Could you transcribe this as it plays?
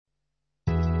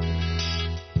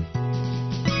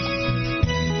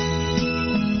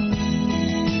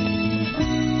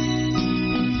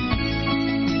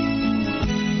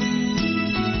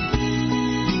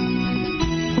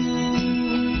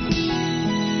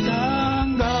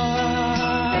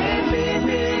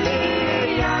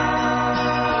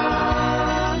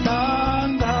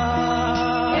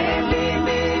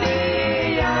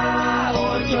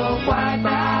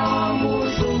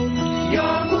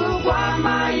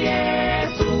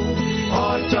Yesu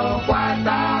ocho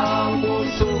kwata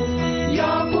ongusu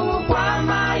yoku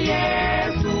kwama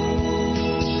Yesu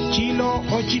chilo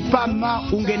ochipama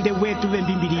ungende wetu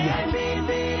vembimbilia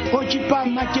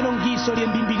ochipama chilongiso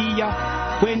lyembimbilia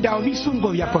kwenda ovisungo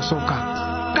vyaposoka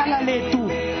kala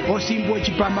letu osimbu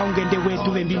ochipama ungende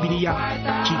wetu vembimbilia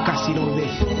chikasilove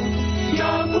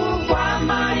yoku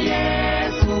kwama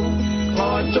Yesu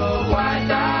ocho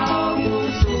kwata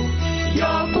ongusu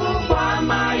yoku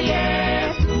kwama Yesu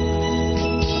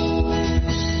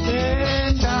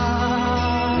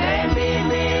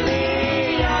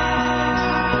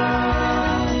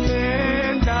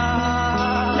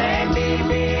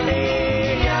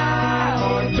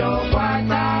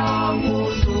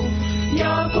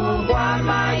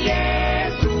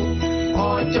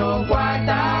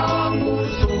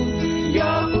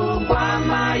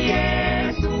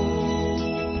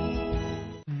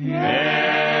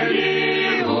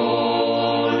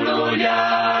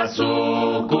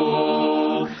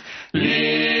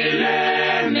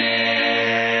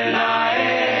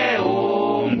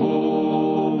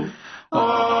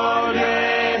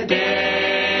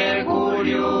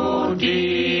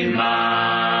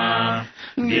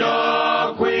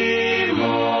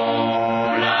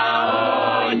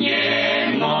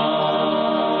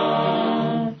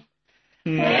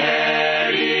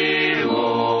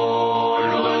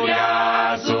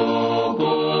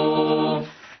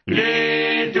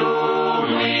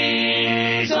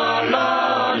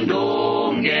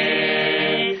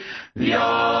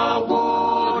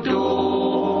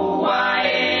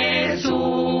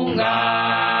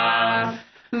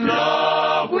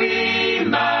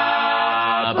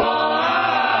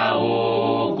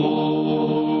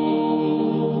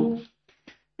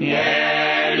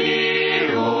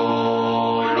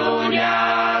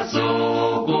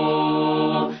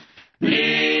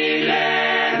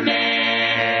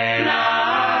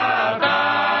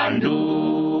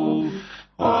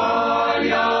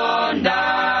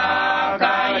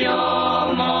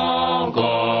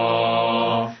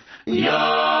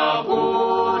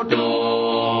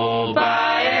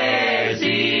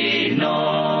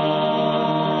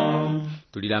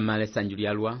Tulilamale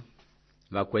sanjulialwa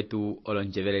vakwetu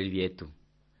olonjevereli vyetu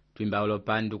twimba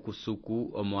olopandu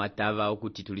kusuku omoatava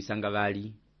okuti tulisanga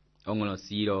vali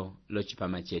ong'olosilo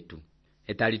lochipama chetu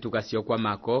etali tukasio kwa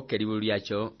mako kelivulu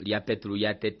lyacho lya Petulu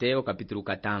yatete okapitulu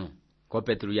 5 ko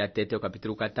Petulu yatete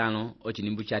okapitulu 5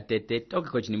 ochinimbu cha tete toke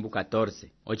ko chinimbu 14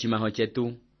 ochimaho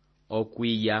chetu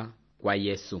okwiya kwa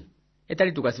Yesu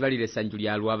etali tukasivalile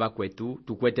sanjulialwa vakwetu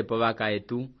tukwete po vaka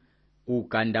etu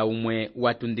ukanda umwe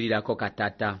watundililako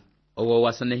katata owo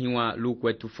wasonehiwa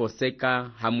lukwetu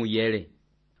Foseka hamuyele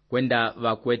kwenda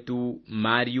vakwetu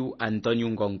Mariu Antonio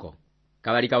Ngongo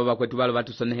kabalika abo vakwetu balo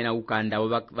batusonehela ukanda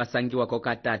abo basangiwa ko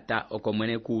katata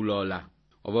okomwene kulola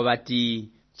obo bati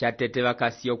chatete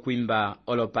bakasi okwimba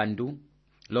olopandu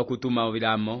lokutuma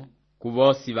obilamo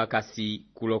kubosi bakasi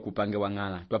kulokupange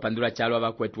wangala twapandula chalo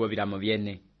abakwetu obilamo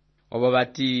byene obo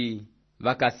bati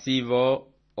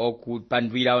bakasivo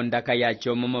okupandwira ondaka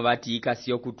yacho momo bati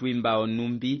ikasi okutwimba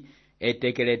onumbi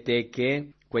etekeleteke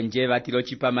kwenje batilo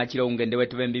chipama chilo ungende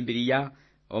wetu bembimbilia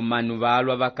omanu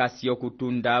balwa bakasi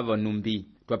okutunda bonumbi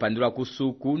twapandula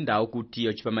kusuku nda okuti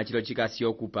ochipama chilo chikasi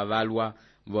okupa balwa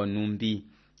bonumbi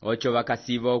ocho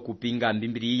bakasivo kupinga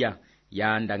ambimbilia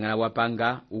ya ndangala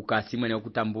wapanga ukasi mwene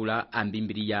okutambula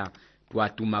ambimbilia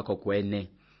twatumako kwene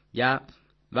ya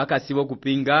bakasivo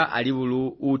kupinga alibulu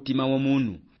utima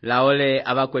womunu laole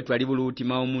abakwetu alibulu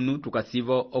utima womunu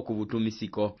tukasivo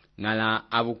okubutumisiko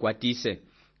ngala abukwatise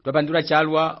twapandula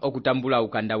chalwa okutambula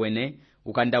ukanda wene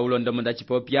ukanda ulondomonda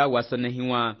chipopya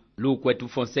wasonehiwa lukwetu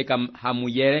Foseka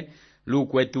hamuyele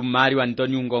lukwetu Mariu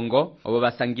Antonio Ngongo obo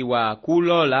basangiwa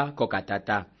kulola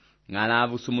kokatata ngala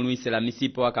busumunuise la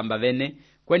misipo akamba bene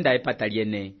kwenda epata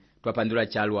lyene twapandula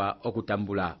chalwa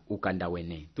okutambula ukanda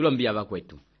wene tulombia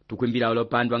bakwetu tukwimbira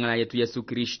olopandwa ngala yetu Yesu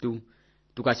Kristu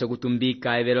tukasho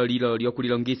kutumbika evelo lilo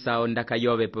lyokulilongisa ondaka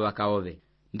yobe po bakaobe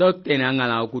ndotena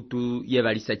ngala okutu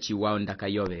yebalisa chiwa ondaka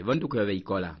yobe bonduko yobe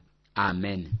ikola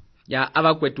amen ya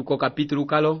abakwetu ko kapitulu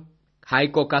kalo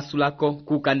haiko kasulako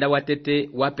kukanda watete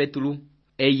wa Petulu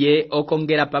eye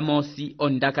okongera pamosi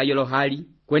ondaka yolohali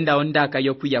kwenda ondaka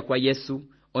yokwiya kwa Yesu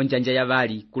onjanja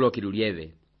yabali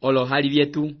kulokilulieve olohali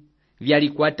vyetu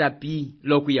vyalikwata pi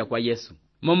lokwiya kwa Yesu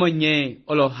momonye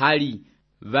olohali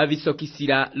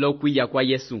vavisokisira lokwiya kwa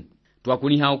Yesu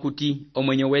twakuniha okuti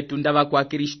omwenyo wetu ndaba kwa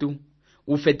Kristu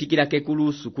ufetikira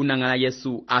kekulusu kunangala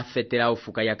Yesu afetera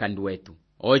ofuka ya kandu wetu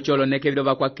ocho loneke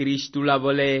biloba kwa Kristu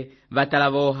labole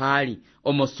batalabo hali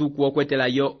omosuku okwetela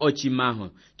yo ochimaho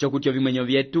chokutyo bimwenyo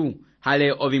byetu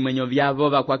hale ovimwenyo vyavo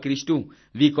vakwa Kristu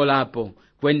vikolapo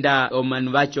kwenda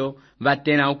omanu vacho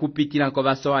vatena okupitila ko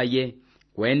vasoaye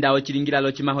kwenda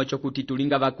ochilingilalo chimaho chokuti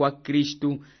tulinga vakwa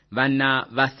Kristu vana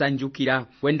vasanjukila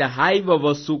kwenda haivo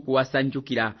vosuku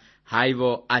wasanjukila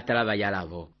haivo atalava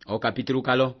yalavo. Okapitulu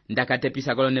kalo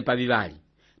ndakatepisa kolone pavivali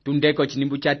tundeko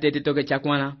chinimbu cha tete toke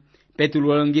chakwana Petulu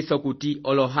olongiso kuti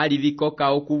olohali vikoka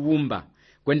okuvumba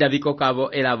kwenda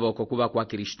vikokavo elavoko kuva kwa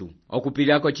Kristu.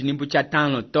 Okupilako chinimbu cha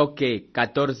 5 toke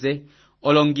 14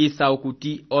 olongisa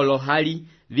okuti olohali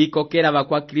vikokela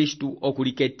vakwa Kristu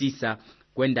okuliketisa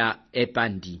kwenda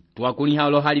epandi. Wakuniha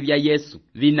olohali vya Yesu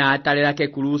vina atalelake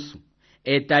kulusu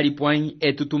etali pwani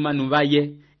etutumanu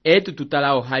vaye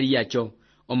etututala ohali yacho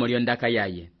omoliondaka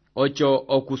yaye ocho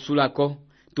okusulako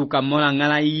tukamola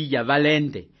ngala iya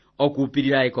valende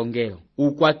okupilila ekongelo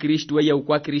ukwa Kristu eye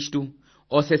ukwa Kristu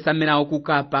osesamela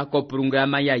okukapa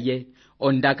kopulungama yaye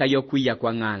ondaka yokwiya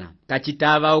kwa ngala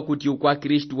kachitava okuti ukwa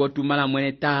Kristu wotumala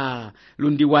mwene taa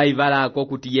lundi waivalako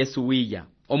kuti Yesu wiya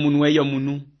omunu eyo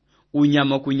munu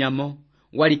unyamo kunyamo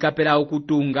walikapela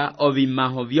okutunga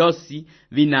ovimaho vyosi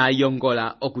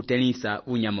vinayongola okutenisa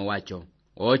unyamo wacho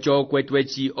ocho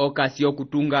okwetwechi okasi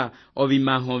okutunga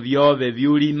ovimaho vyove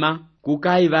vyulima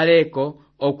kukaivaleko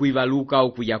okwivaluka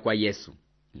okuya kwa Yesu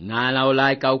ngala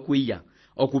olaika okwiya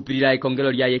okupilila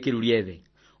ekongelo lyaye kilulieve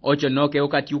ocho noke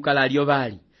okatiukala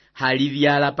lyovali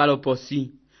halivyala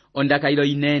paloposi ondaka ilo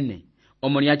inene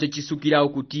omoniacho chisukila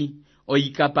okuti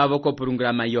oyikapavo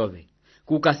kopulungama yove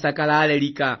kukasakala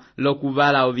alelika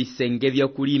lokuvala ovisenge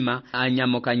vyokulima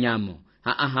anyamo kanyamo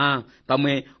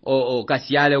pamwe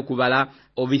kasiale okuvala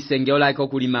ovisenge olaika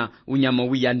okulima unyamo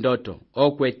wiya ndoto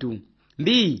okwetu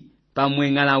mbi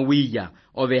pamwe ngala wiya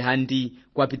ovehandi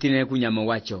kwapitilene kunyamo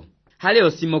wacho hale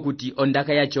osimo kuti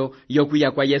ondaka yacho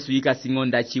yokuya kwa Yesu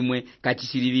yikasingonda chimwe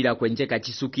kachisilivila kwenje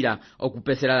kachisukila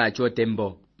okupesela lacho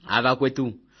tembo ava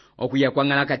kwetu okuya kwa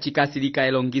ngala kachikasilika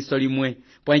elongiso limwe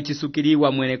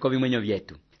pwanchisukiliwa mweneko vimwenyo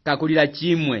vyetu kakulila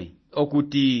chimwe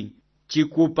okuti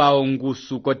chikupa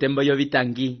ongusu kotembo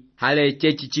yovitangi hale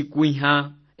chechi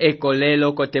chikwiha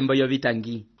ekolelo kotembo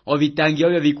yovitangi ovitangi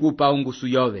ovyo vikupa ongusu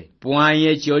yove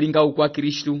pwaye chiolinga ukwa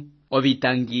Kristu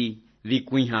ovitangi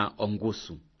vikwiha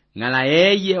ongusu ngala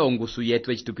eye ongusu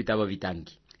yetu echitupitavo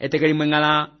vitangi eteke limwe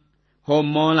ngala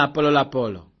homo la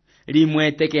polo limwe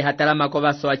eteke hatalama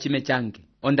kovaso achime change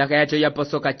ondaka yacho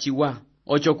yaposoka chiwa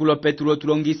ocho kulo Petulu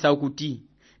tulongisa ukuti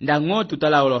ndango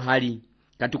tutala olohali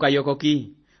katuka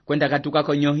yokoki kwenda katuka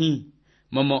konyohi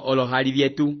momo olohali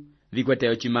vyetu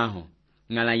vikwete chimaho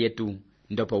ngala yetu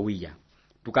ndopo wiya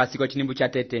tukasiko chinimbu cha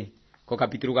tete ko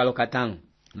kapitulu galo 5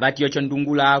 vati ocho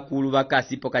ndungula akulu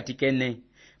vakasi pokatikene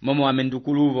momo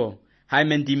amendukuluvo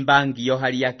haime ndimbangi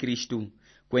yohali ya Kristu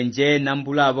kwenje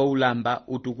nambulavo ulamba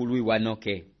utukului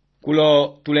wanoke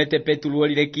kulo tulete Petulu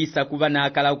olilekisa kuva na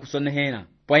akala ukusonehela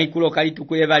pwaikulo kali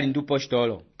tukuye vali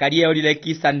ndupostolo kaliye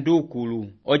olilekisa ndukulu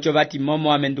ocho vati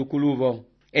momo amendukuluvo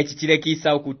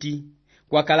echichilekisa okuti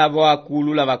kwa kalavo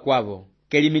akulu lava kwavo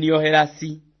kelimini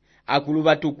yohelasi akulu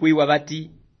vatukwiwa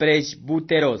vati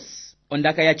presbuteros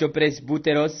ondaka yacho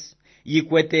presbuteros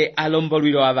yikwete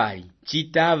alombolwilo avali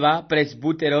chitava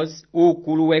presbuteros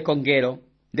ukulu wekongelo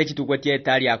ndechitukwete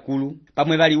etali akulu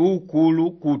pamwe vali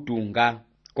ukulu kutunga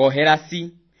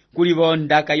kohelasi kulivo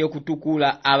ndaka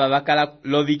yokutukula ava vakala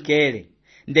lovikele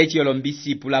ndechiyolo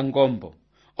mbisipu la ngombo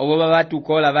ovo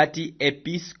vavatukola vati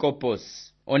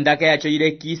episkopos ondaka yacho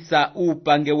yilekisa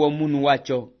upange womunu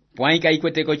wacho pwaika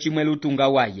ikweteko chimwe lutunga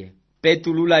waye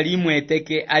Petulu la limwe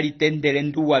eteke alitendele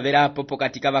nduwa velapo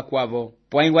pokatika vakwavo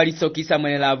pwaingwa lisokisa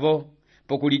mwene lavo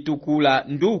pokulitukula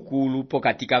ndukulu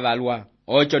pokatika valwa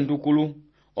ocho ndukulu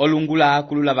olungula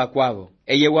akulu la vakwavo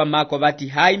eye wamako vati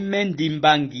haime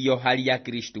ndimbangi yohali ya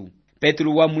Kristu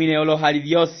Petulu wamwine olohali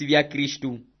vyosi vya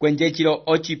Kristu kwenjechilo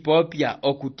ochipopya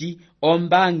okuti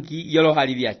ombangi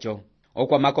yolohali vyacho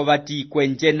okwamako vati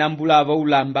kwenje nambulavo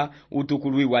ulamba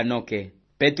utukului wanoke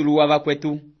Petulu wava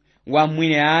kwetu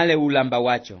wamwine ale ulamba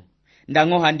wacho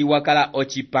ndango handi wakala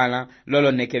ochipala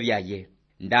loloneke vyaye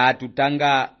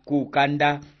ndatutanga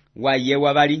kukanda waye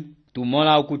wavali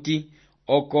tumola okuti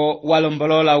oko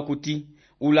walombolola okuti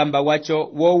ulamba wacho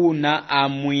wouna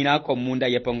amwina ko munda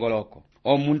yepongoloko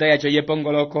omunda yacho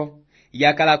yepongoloko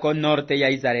yakala ko norte ya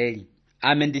Israeli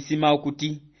amendisima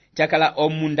okuti chakala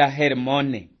omunda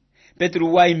Hermone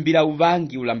Petulu waimbila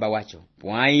uvangi ulamba wacho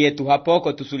pwaye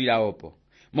tuhapoko tusulila opo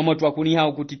momo twakuniha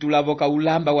okuti tulavoka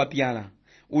ulamba wapyala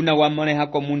una wamone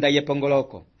hako munda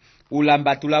yepongoloko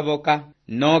ulamba tulavoka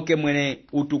noke mwene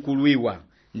utukuluiwa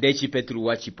ndechi Petulu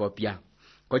wachipopya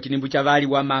kochinimbu cha vali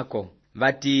wamako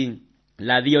vati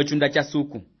lavio chunda cha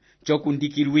suku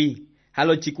chokundikilwi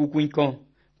halo chikukuinko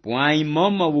pwai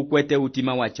momo bukwete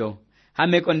utima wacho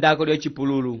hameko ndako lyo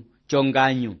chipululu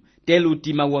chonganyu telu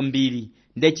utima wombili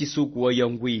nde chisuku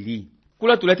oyongwili.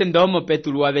 Kulo tulete ndomo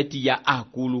Petulu waveti ya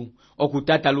akulu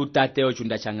okutata lutate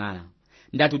ochunda chang'ala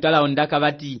ndatutala ondaka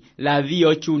bati lavi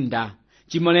ochunda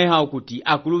chimoneha okuti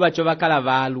akulu bacho bakala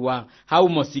balwa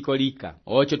haumosikolika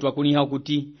ocho twakuniha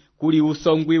okuti kuli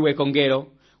usongwi wekongero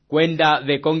kwenda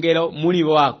vekongero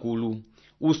mulibo akulu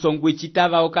usongwi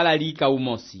chitava okalalika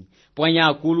umosi pwanya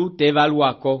akulu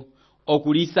tevalwako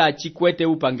okulisa chikwete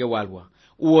upange walwa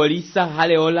uolisa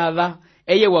hale olava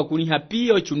eye wakuniha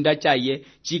pio chunda chaye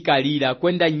chikalira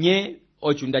kwenda nye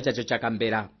ochunda chacho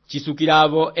chakambera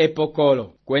chisukiravo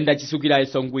epokolo kwenda chisukira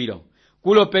esongwiro.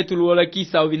 Kulo Petulu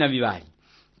olekisa ovina vivali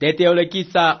tete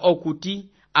olekisa okuti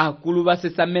akulu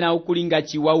basesamena okulinga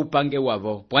chiwa upange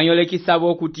wavo pwanyo olekisa abo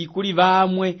okuti kuli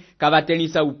vamwe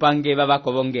kavatenisa upange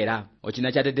vavakobongera.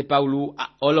 Ochina cha tete Paulu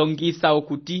olongisa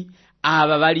okuti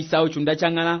aba balisa ochunda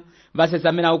chang'ala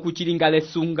basesamena okuchilinga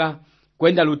lesunga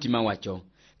kwenda lutima wacho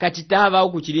kachitava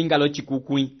okuchilinga lo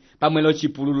chikukwi pamwe lo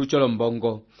chipululu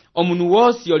cholombongo omunu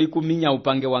wosi oli kuminya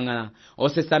upange wang'ala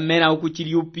osesamena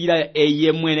okuchiliupira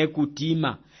eye mwene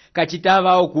kutima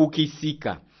kachitava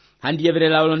okukisika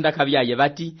handiyeverela olonda kabyaye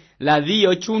bati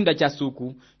laviyo chunda cha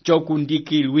suku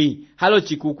chokundikilwi halo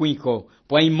chikukwiko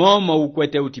pwa imomo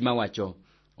ukwete utima wacho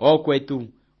okwetu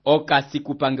okasi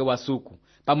kupange wa suku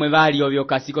pamwe bali ovyo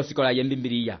kasiko sikola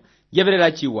yembimbiliya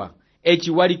yeverela chiwa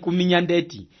echiwali kuminya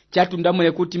ndeti chatunda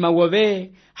mwele kutima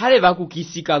wobe hale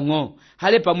bakukisika ngo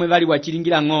hale pamwe bali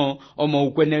wachilingira ngo omo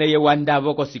ukweneleye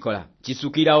wandavo kosikola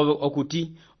chisukira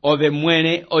okuti ove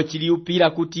mwene ochiliupira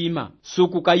kutima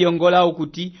suku kayongola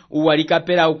okuti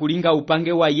uwalikapela ukulinga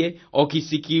upange waye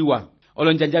okisikiwa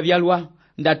olonjanja byalwa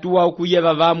ndatuwa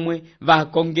okuyeva vamwe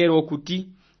vakongero okuti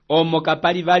omo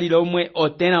kapali bali lomwe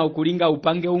otena ukulinga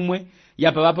upange umwe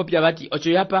yapa bapo pya bati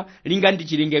ocho yapa linga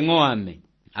ndichilinge ngoame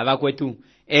abakwetu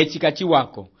echikachi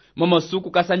wako momo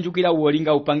suku kasanjukira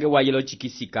uolinga upange waye lo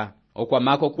chikisika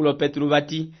okwamako kulo Petulu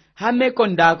bati hameko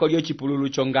ndako lyo chipululu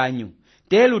chonganyu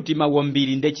telu tima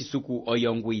wombili nde chisuku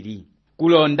oyongwili.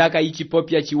 Kulo ndaka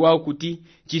ichipopya chiwao kuti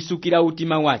chisukira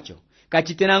utima wacho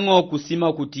kachitena ngo kusima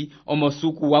okuti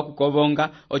omosuku wakukobonga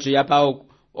ocho yapa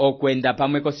okwenda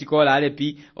pamwe kosikola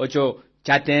alepi ocho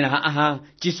chatena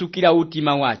chisukira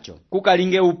utima wacho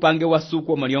kukalinge upange wa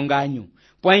suku omolyonganyu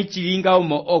pwa ichilinga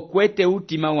omo okwete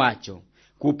utima wacho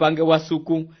kupange wa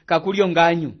suku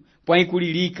kakulyonganyu pwa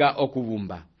ikulilika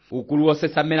okuvumba ukulu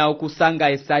osesamena okusanga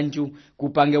esanju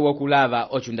kupange wokulava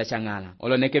ochunda chang'ala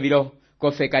oloneke biro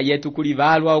kofeka yetu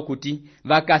kulivalwa okuti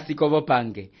vakasiko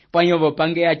vopange pwanyo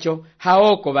vopange yacho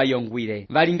haoko bayongwile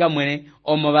valinga mwene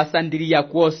omo basandiliya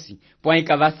kwosi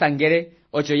pwaika vasangere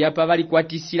ocho yapa bali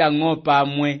kwatisila ngopa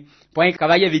amwe pwaika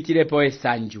bayevitilepo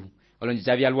esanju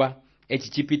olonjija byalwa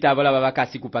echichipita abola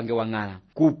babakasi kupange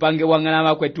wang'ala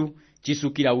bakwetu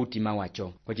chisukira utima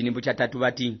wacho. Kwa chinimbu cha tatu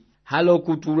bati halo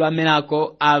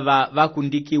kutulamenako ava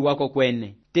vakundikiwako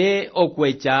kwene te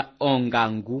okwecha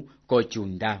ongangu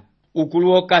kochunda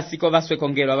ukulu okasiko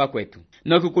baswekongero abakwetu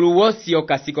nokukulu wosi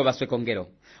okasiko baswekongero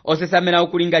osesamena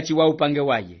okulinga chiwa upange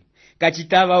waye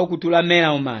kachitava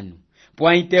okutulamena omanu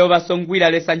pwaiteo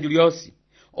basongwila lesanju lyosi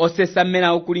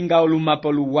osesamena okulinga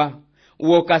olumapo luwa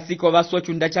uokasiko baswa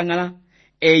chunda chang'ala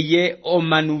eye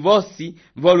omanu vosi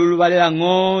volulubalela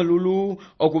ngo lulu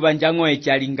okubanja ngo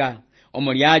echalinga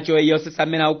omolyacho eyo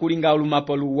sesamena okulinga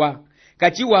olumapo luwa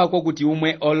kachiwako kuti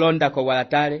umwe olonda ko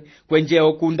walatale kwenje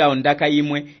okunda ondaka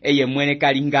imwe eye mwene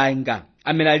kalinganga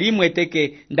amela limwe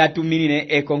teke ndatumilile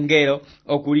ekongero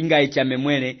okulinga echame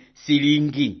mwene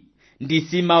silingi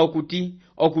ndisima okuti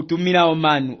okutumila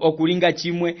omanu okulinga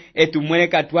chimwe etumwele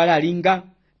katwala linga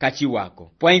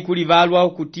kachiwako pwai kulivalwa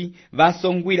okuti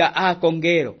vasongwila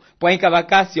akongero pwai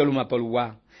kabakasi olumapo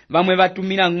luwa vamwe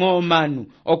vatumila ngo manu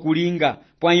okulinga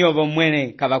pwai ovo mwene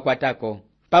kavakwatako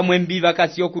pamwe mbiva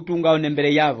kasi okutunga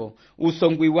onembele yavo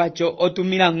usongwi wacho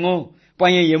otumila ngo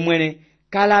pwai ye mwene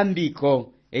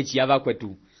kalambiko echi yava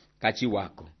kwetu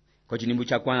kachiwako. Kochinimbu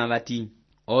cha kwana vati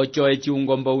ocho echi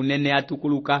ungombo unene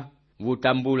atukuluka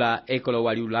vutambula ekolo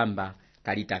wali ulamba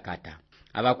kalitakata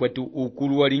abakwetu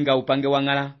ukulu olinga upange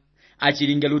wang'ala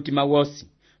achilinge lutima wosi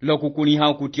lokukuniha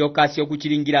okuti okasi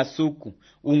okuchilingira suku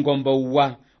ungombo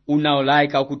uwa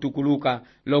unaolaika okutukuluka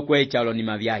lokwecha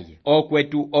olonima byaye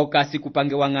okwetu okasi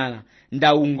kupange wang'ala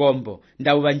nda ungombo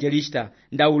nda evangelista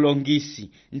nda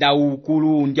ulongisi nda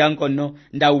ukulu ndyankono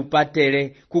nda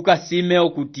upatele kukasime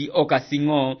okuti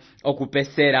okasingo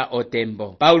okupesera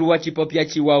otembo. Paulo wachipopya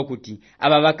chiwa okuti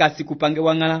aba bakasi kupange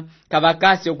wang'ala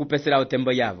kabakasi okupesera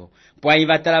otembo yavo pwai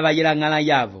vatala bayela ng'ala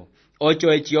yavo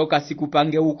ocho echioka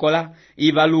sikupange ukola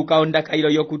ivaluka ondaka ilo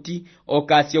yokuti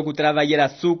okasi okutravayela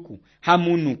suku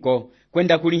hamunuko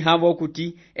kwenda kuli havo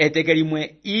okuti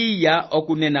etekelimwe iya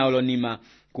okunena olonima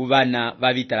kuvana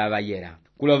vavitaravayela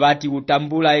kulovati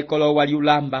utambula ekolowa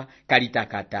liulamba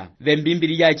kalitakata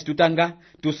vembimbili ya echitutanga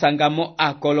tusangamo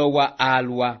akolowa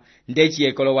alwa ndechi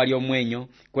ekolowa lyomwenyo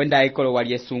kwenda ekolowa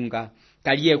lyesunga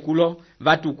kaliye kulo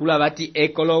vatukula vati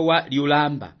ekolowa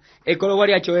liulamba ekolowa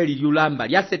lyacho eli liulamba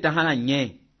lyasetahana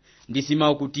nye ndisima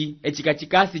okuti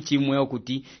echikachikasi chimwe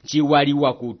okuti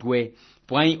chiwaliwa kutwe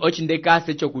pwai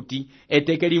ochindekase chokuti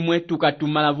etekelimwe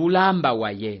tukatumala vulamba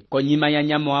waye konyima ya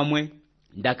nyamo amwe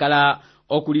ndakala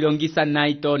okulilongisa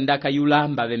naito ndaka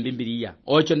yulamba vembimbiliya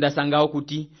ocho ndasanga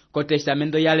okuti ko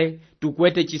testamento yale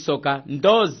tukwete chisoka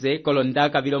ndoze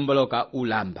kolondaka vilomboloka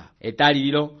ulamba etali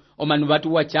lilo omanu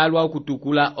vatu wachalwa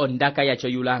okutukula ondaka yacho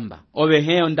yulamba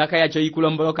ovehe ondaka yacho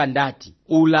yikulomboloka ndati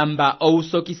ulamba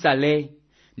ousokisale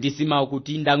ndisima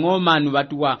okuti ndang'omanu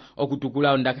vatuwa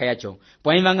okutukula ondaka yacho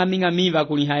pwaivang'aming'amiva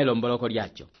kuliha elomboloko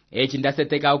lyacho echi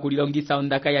ndaseteka okulilongisa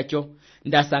ondaka yacho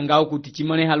ndasanga okuti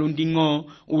chimone halunding'o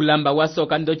ulamba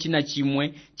wasoka ndochina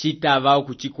chimwe chitava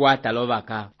okuchikwata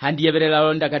lovaka handiyevelela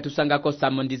londaka tusangako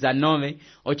samo ndiza 9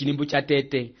 ochinimbu cha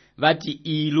tete vati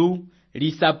ilu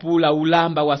lisapula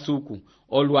ulamba wasuku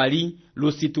olwali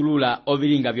lusitulula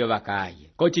ovilinga vyovakaye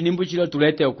kochinimbu chilo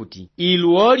tulete okuti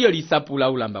ilu olyo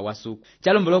lisapula ulamba wasuku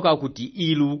chalomboloka okuti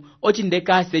ilu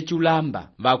ochindekase chulamba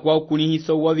vakwa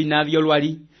okunihiso wovinavyo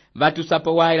lwali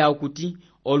vatusapo waila okuti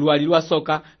olwali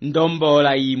lwasoka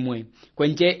ndombola imwe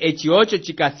kwenje echi ocho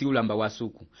chikasi ulamba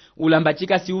wasuku ulamba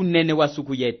chikasi unene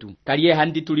wasuku yetu kaliye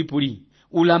handi tulipuli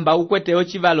ulamba ukwete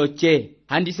ochivalo che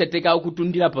handi seteka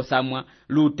okutundila posamwa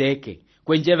luteke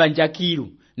kwenje vanjakilu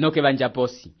noke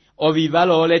vanjaposi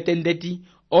ovivalo olete ndeti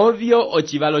ovyo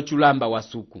ochivalo chulamba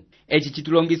wasuku echi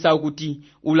chitulongisa okuti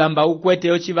ulamba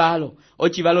ukwete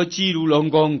ochivalo chilu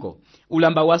longongo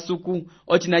ulamba wasuku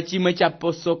ochina chimwe cha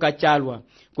posoka chalwa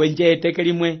kwenje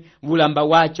etekelimwe vulamba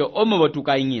wacho omovo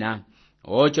tukaing'ina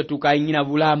ocho tukaing'ina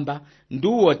vulamba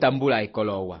nduwo tambula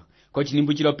ekolowa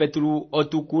kochinimbu chilo Petulu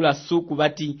otukula suku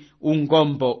vati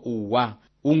ungombo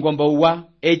uwa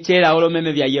echela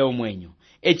olomeme vya yeo mwenyo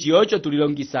echi ocho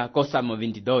tulilongisa kosamo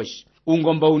 22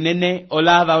 ungombo unene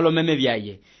olava olomeme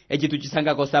vyaye echi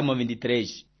tuchisanga kosamo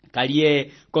 23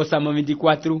 kaliye kosamo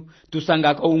 24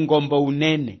 tusangako ungombo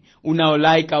unene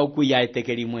unaolaika okuya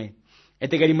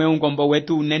etekelimwe ungombo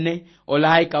wetu unene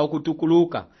olaika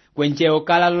okutukuluka kwenje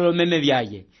okala lolomeme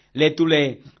vyaye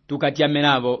letule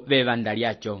tukatiamenavo vevanda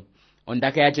lyacho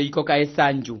ondaka yacho ikoka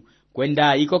esanju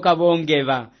kwenda ikoka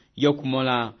vongeva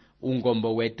yokumola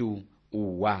ungombo wetu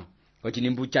uwa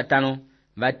kochinimbu cha 5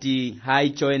 vati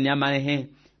haicho ene amanehe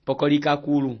pokolika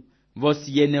kulu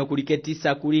vosi yene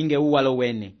okuliketisa kulinge uwalo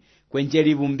wene kwenje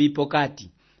livumbi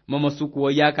pokati momosuku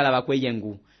oyakala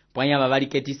vakweyengu pwanya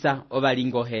vavaliketisa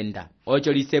ovalingo henda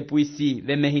ocho lisepuisi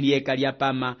vemehilieka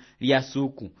lyapama lya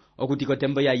suku okutiko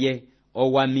tembo yaye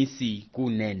owamisi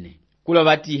kunene kulo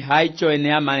vati haicho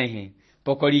ene amanehe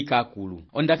pokolika akulu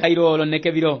ondaka ilo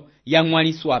oloneke vilo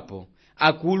yang'waliswapo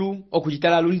akulu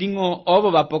okuchitala lunding'o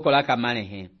ovo vapokolaka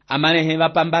amanehe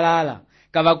vapambalala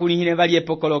kavakulihile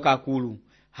valyepokoloka akulu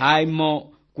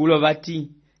haimo kulo vati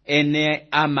ene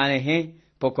amanehe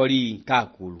pokolika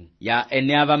akulu ya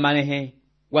ene ava manehe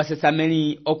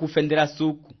wasesameli okufendera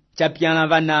suku chapyana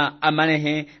vana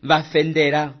amanehe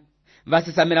vafendera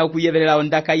vasesamela okuyevelela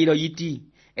ondaka ilo yiti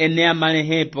ene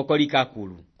amanehe pokolika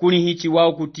akulu kulihichi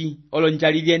wao kuti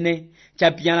olonjali vyene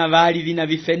chapyana vali vina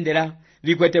vifendera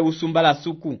vikwete usumbala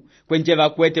suku kwenje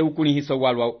vakwete ukulihiso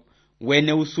walwa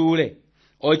wene usule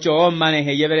ocho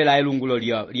omanehe yevelela elungulo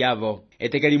lyavo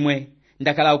etekelimwe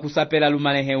ndakala okusapela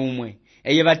lumanehe umwe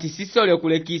eye vati sisole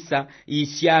okulekisa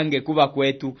isyange kuva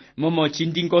kwetu momo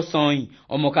chindingo soi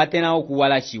omokatena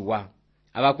okuwala chiwa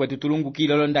abakwetu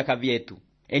tulungukilo londaka vyetu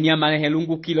eni amanehe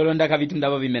lungukilo londaka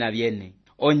vitundavo vimena vyene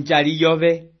onjali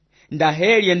yove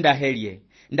ndahelye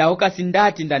ndahokasi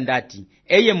ndati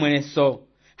eye mwene so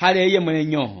hale eye mwene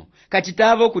nyoho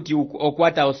kachitavo kuti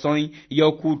okwata osoi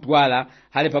yokutwala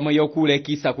hale pamwe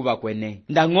yokulekisa kuva kwene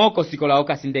ndang'oko sikola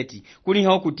okasindeti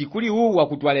kuliho kuti kuli uwa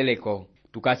kutwaleleko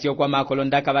tukasio kwa makolo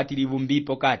ndaka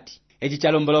vatilivumbipo kati echi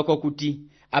chalomboloko kuti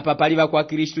apa paliva kwa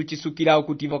Kristu chisukila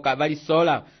okuti voka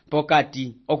valisola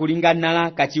pokati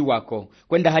okulinganala kachiwako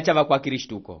kwenda hachava kwa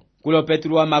Kristuko kulo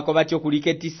Petulu wa mako vati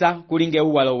okuliketisa kulinge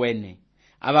uwalo wene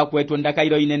ava kwetu ndaka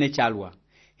ilo inene chalwa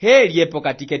helye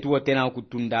pokati ketu wotena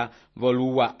okutunda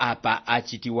voluwa apa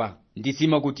achitiwa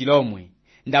ndisimo kuti lomwe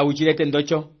nda uchilete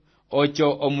ndocho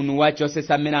ocho omunu wacho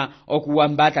sesamena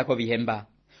okuwambata ko vihemba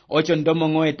ocho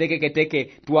ndomong'o etekeketeke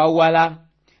tuawala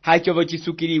hachovo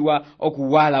chisukiliwa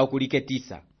okuwala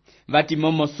okuliketisa vati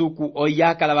momo suku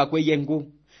oyakala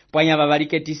vakweyengu pwanya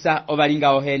vavaliketisa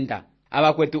ovalinga ohenda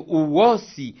avakwetu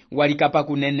uwosi walikapa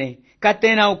kunene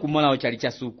katena okumola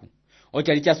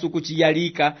ochali cha suku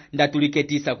chiyalika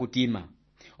ndatuliketisa kutima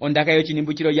ondakayo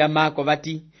chinimbu chilo ya mako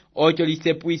vati ocho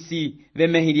lisepuisi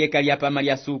vemehilieka lyapama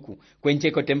lya suku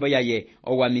kwencheko tembo yaye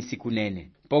owamisi kunene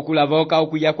pokulavoka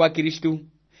okuya kwa Kristu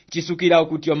chisukila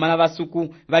okuti omala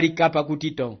vasuku valikapa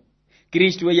kutito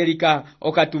Kristu eyelika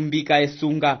okatumbika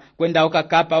esunga kwenda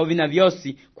okakapa ovina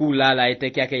vyosi kulala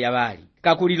eteke yake yavali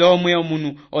kakulilo omwe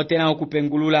omunu otena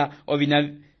okupengulula ovina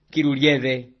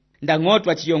kilulyeve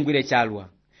ndang'otwa chiyongwile chalwa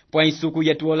pwa isuku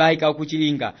yetu olaika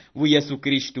okuchilinga vu Yesu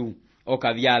Kristu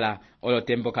okavyala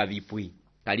olotembo kavipwi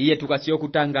kaliye tukasiyo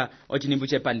kutanga ochinimbu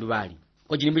chepanduvali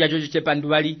ochinimbu chacho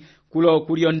chepanduvali kulo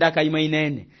kuliondaka imwe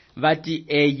inene vati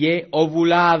eye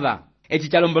ovulava eti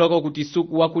chalomboloko kuti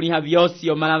suku wakuliha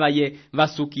vyosi omalava ye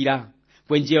vasukira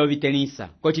kwenjeo vitenisa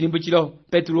kochinimbu chilo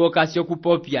Petulu okasiyo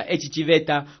kupopya echi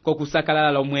chiveta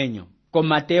kokusakalala lomwenyo ko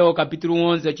Mateo kapitulu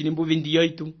 11 ochinimbu vindiyo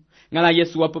itu ngala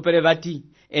Yesu wapopele vati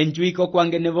enjuiko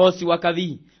kwangene vosi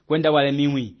wakavi kwenda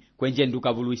walemiwi kwenje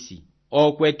ndukavulusi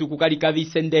okwetu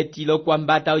kukalikavise ndeti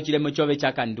lokwambata ochilemo chove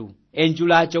chakandu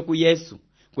enjulacho ku Yesu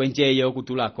kwenjeyo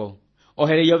okutulako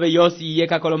ohere yove yosi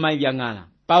iyeka koloma ivyang'ala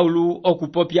Paulu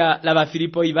okupopya lava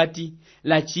Filipo ivati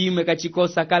la chimwe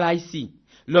kachikosa kalaisi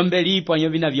lombelipo anyo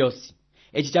vina vyosi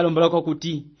echi chalomboloko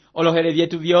kuti olohele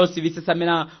vyetu vyosi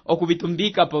visesamena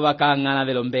okuvitumbika po vakang'ala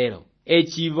velombelo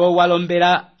echivo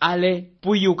walombela ale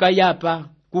puyuka yapa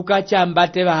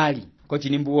kukachambate vali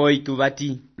kochinimbu oitu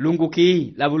vati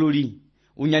lunguki lavululi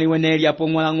unyali wenelya po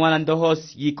ng'wala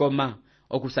ndohosi yikoma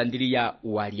okusandiliya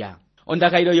uwalya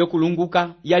ondakailo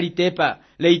yokulunguka yalitepa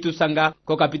leitusanga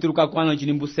ko kapitulu ka 1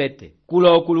 chinimbu 7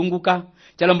 kulo okulunguka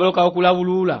chalomboloka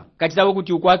okulavulula kachitavo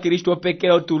kuti ukwa Kristu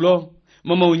opekelo tulo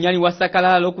momo unyali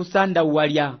wasakalala lokusanda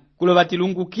uwalya kulo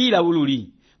vatilungukila vululi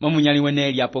momo unyali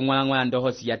wenelya po ng'wala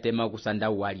ndohosi yatema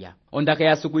okusanda uwalya ondaka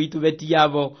yasuku itu veti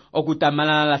yavo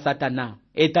okutamalala la Satana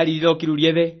etalililo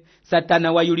kilulyeve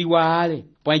Satana wayuliwa ale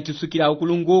pwa itusukila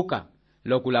okulunguka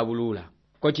lokulavulula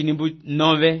kochinimbu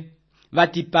 9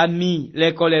 vati pami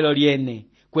lekolelo lyene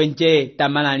kwenje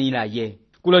tamalanila ye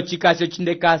kulo chikasyo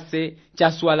chindekase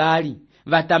cha swalali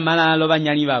vatamalala lo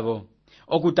vanyali vavo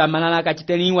okutamalala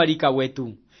kachiteliwa lika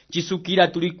wetu chisukila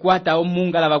tulikwata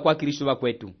omungala vakwa Kristu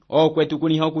vakwetu okwetu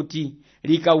kuniho kuti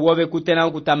lika uove kutena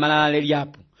okutamalala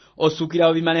lelyapo osukila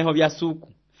ovimaneho vya suku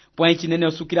pwa ichinene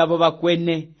osukila vo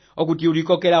vakwene okuti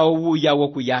ulikokela owuya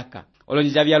wokuyaka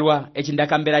olonjija vyalwa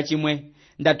echindakambela chimwe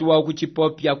ndatuwa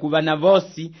okuchipopya kuvana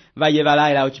vosi vaye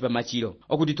valaela ochipamachilo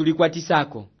okuti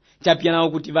tulikwatisako chapyana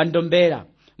okuti vandombela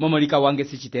momolika wange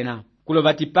sichitena kulo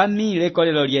vati pami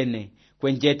lekolelo lyene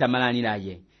kwenjeta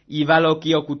malanilaye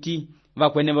ivaloki okuti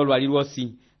vakwene volwali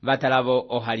lwosi vatalavo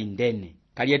ohali ndene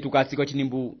kaliye tukasiko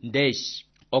chinimbu ndeshi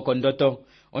okondoto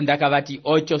ondaka vati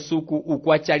ocho suku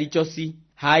ukwachali chosi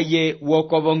haye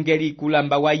wokovongeli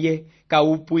kulamba waye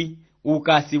kaupwi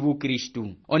ukasivu Kristu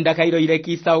ondaka ilo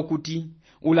ilekisa okuti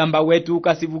ulamba wetu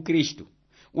ukasivu Kristu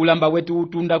ulamba wetu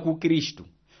utunda ku Kristu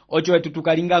ocho wetu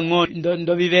tukalinga ng'ondo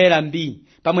ndovivera mbi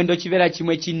pamwe ndochivera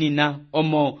chimwe chinina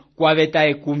omo kwaveta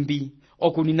ekumbi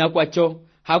okunina kwacho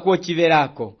hakuo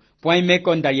chiverako pwa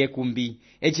imekonda yekumbi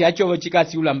echi hachovo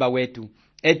chikasi ulamba wetu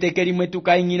etekeli mwetu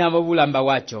kaing'ina vo ulamba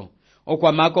wacho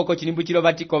okwamako kochinimbu chilo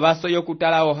vatiko vaso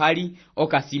yokutala ohali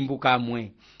okasimbuka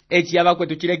mwe echi yava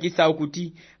kwetu chilekisa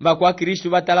okuti vakwa Kristu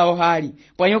vatala ohali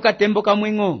pwanyo katembo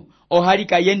kamweng'o ohali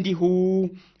kayendi huu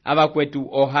ava kwetu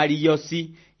ohali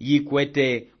yosi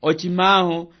yikwete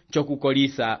ochimaho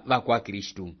chokukolisa vakwa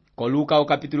Kristu ko Luka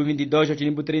okapitulu 22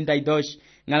 chinimbu 32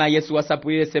 ng'ala Yesu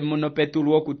wasapulile semuno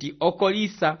Petulu okuti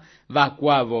okolisa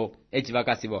vakwavo echi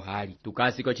vakasivo hali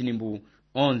tukasi ko chinimbu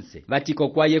 11 vatiko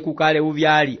kwaye kukale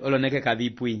uvyali oloneke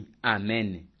kavipwi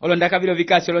amen olondaka vilo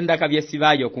vikasi olondaka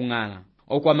vyesivayo kung'ala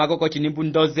okwamako ko chinimbu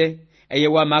 12 eye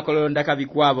wamako olondaka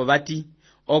vikwavo vati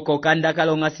oko kandaka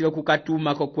long'asilo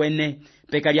kukatuma kokwene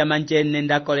peka lya manjene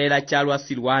ndakolela chalwa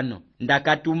Silwano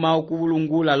ndakatuma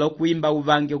okuvulungula lokuimba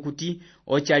uvange okuti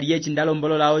ochali echi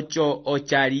ndalombolola ocho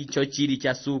ochali cho chili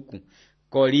cha suku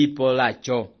kolipo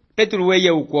lacho Petulu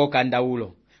weye ukuoka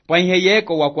ndaulo pwa ihe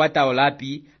yeko wakwata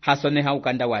olapi hasoneha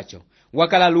ukanda wacho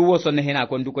wakala luwo sonehena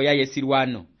konduko ya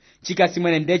Silwano chika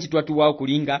simwene ndechi twatuwa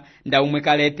okulinga nda umwe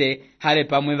kalete hale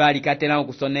pamwe vali katena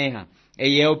okusoneha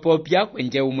eye opopya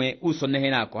kwenje umwe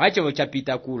usonehenako hacho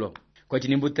chapita kulo ko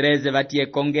chinimbu 13 vatie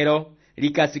kongero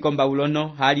likasiko mbaulono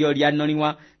halio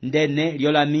lyanoniwa ndene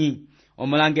lyolami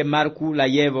omulange Marku la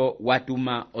yevo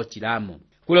watuma ochilamo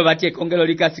kulo batie kongelo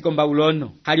likasi komba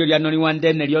ulono halio lyanoni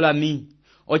wandene lyolami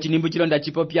ochinimbu chilonda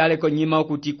chipopyale konyima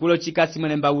okuti kulo chikasi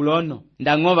mwene mbaulono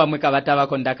ndang'ova mweka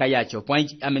batavako ndaka yacho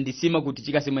pwanji amendisima kuti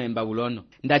chikasi mwene mbaulono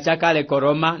ndachakale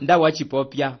koroma ndawa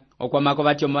chipopya okwamako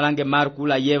batyo molange Marku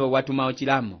la yevo watuma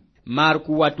ochilamo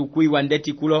Marku watukwiwa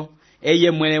ndeti kulo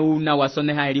eye mwene una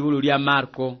wasoneha elibulu lya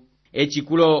Marko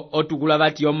echikulo otukula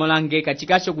bati omolange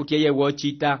kachikasho kuti eye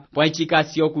wochita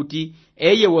pwanchikasi okuti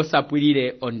eye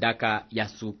wosapwilile ondaka ya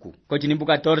suku kochinimbu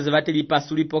 14 bati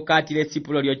lipasuli pokati le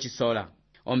sipulo lyochisola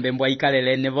ombembwa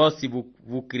ikalelene vosi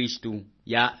Kristu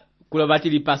ya kulo bati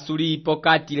lipasuli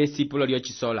pokati le sipulo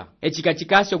lyochisola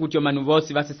echikachikasho kuti omanu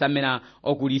vosi basesamena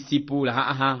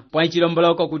okulisipula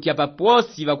pwanchilomboloko kuti apa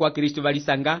posi bakwa Kristu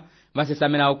balisanga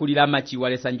basesamena okulilama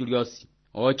chiwale sanju lyosi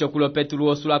ocho kulo Petulu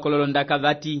osula kololondaka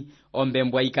bati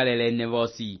ombembwa ikalelene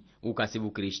vosi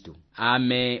ukasibu Kristu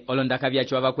ame olondaka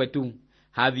byacho abakwetu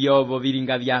habyovo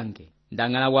bilinga byange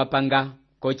ndangala wapanga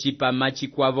kochipa machi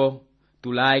kwavo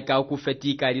tulaika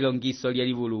okufetika lilongiso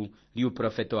lyelibulu liu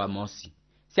profeto Amosi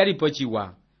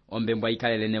sialipochiwa ombembwa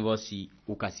ikalelene vosi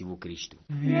ukasibu Kristu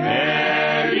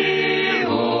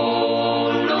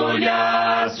Elihulu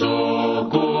lya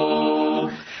suku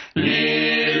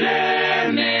lilemela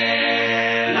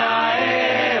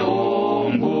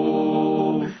eungu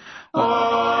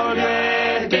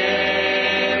olete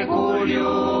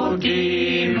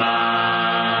kulyutima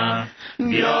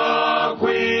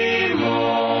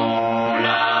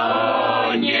vyokwimula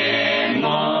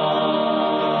onyengo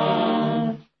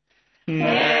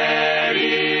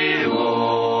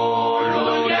Elihulu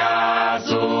lya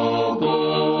suku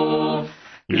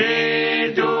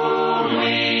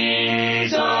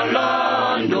litumwiso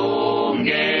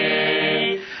londunge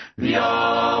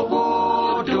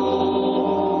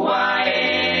vyokutuwa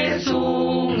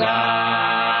esunga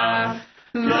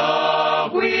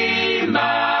lokwima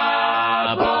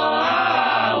po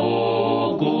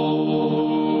auku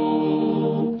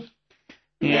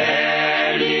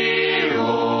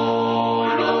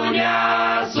Elihulu lya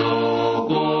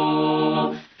suku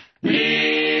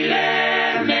lilemela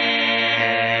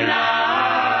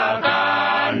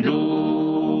kandu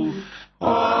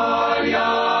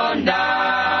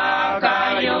olyondaka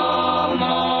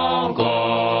yomoko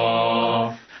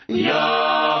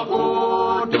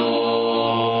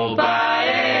yokutupa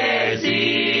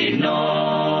esino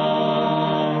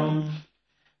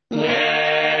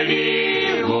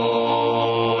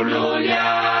Elihulu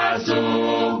lya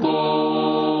suku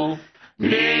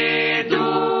litulwisa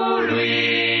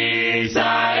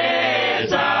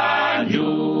esanju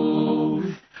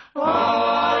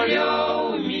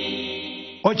olyoumi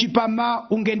ochipama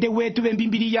ungende wetu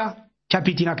bembimbiliya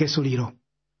chapitila kesulilo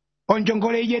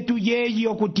onjongole yetu yeyi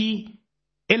okuti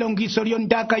elongiso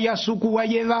lyondaka ya suku wa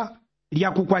yeva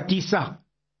lyakukwatisa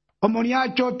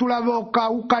omolyacho tulaboka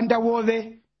ukanda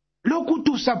wove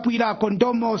lokutusapwilako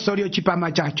ndomoso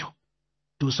lyochipama chacho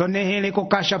tusonehele ko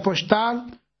kasha postal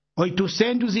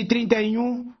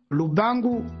 831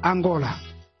 Lubangu, Angola.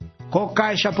 Ko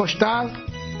caixa postal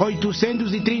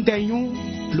 831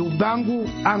 Lubangu,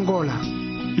 Angola.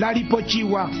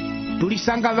 Lalipochiwa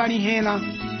tulisanga valihela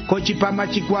ko chipama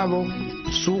chikwavo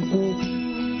suku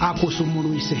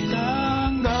akusumuluise.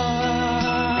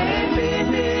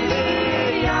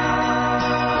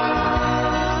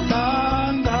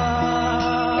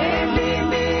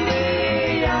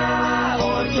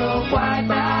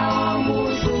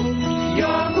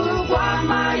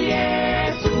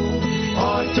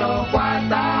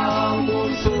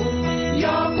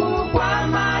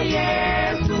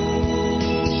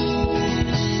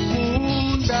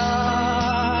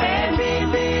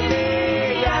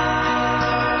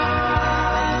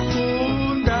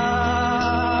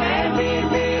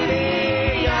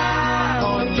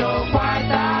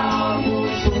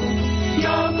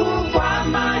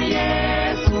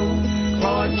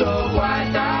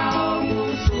 Yo